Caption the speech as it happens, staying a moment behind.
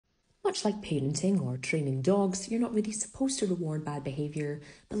Much like parenting or training dogs, you're not really supposed to reward bad behaviour,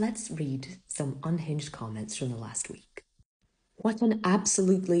 but let's read some unhinged comments from the last week. What an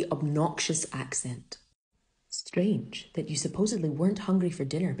absolutely obnoxious accent. Strange that you supposedly weren't hungry for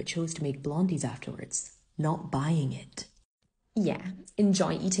dinner but chose to make blondies afterwards. Not buying it. Yeah,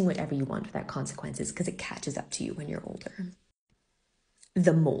 enjoy eating whatever you want without consequences because it catches up to you when you're older.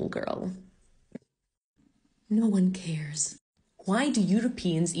 The mole girl. No one cares. Why do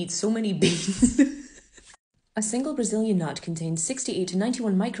Europeans eat so many beans? A single Brazilian nut contains 68 to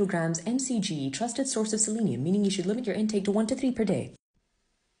 91 micrograms mcg, trusted source of selenium, meaning you should limit your intake to 1 to 3 per day.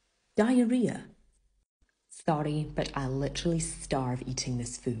 Diarrhea. Sorry, but I'll literally starve eating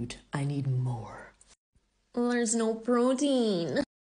this food. I need more. There's no protein.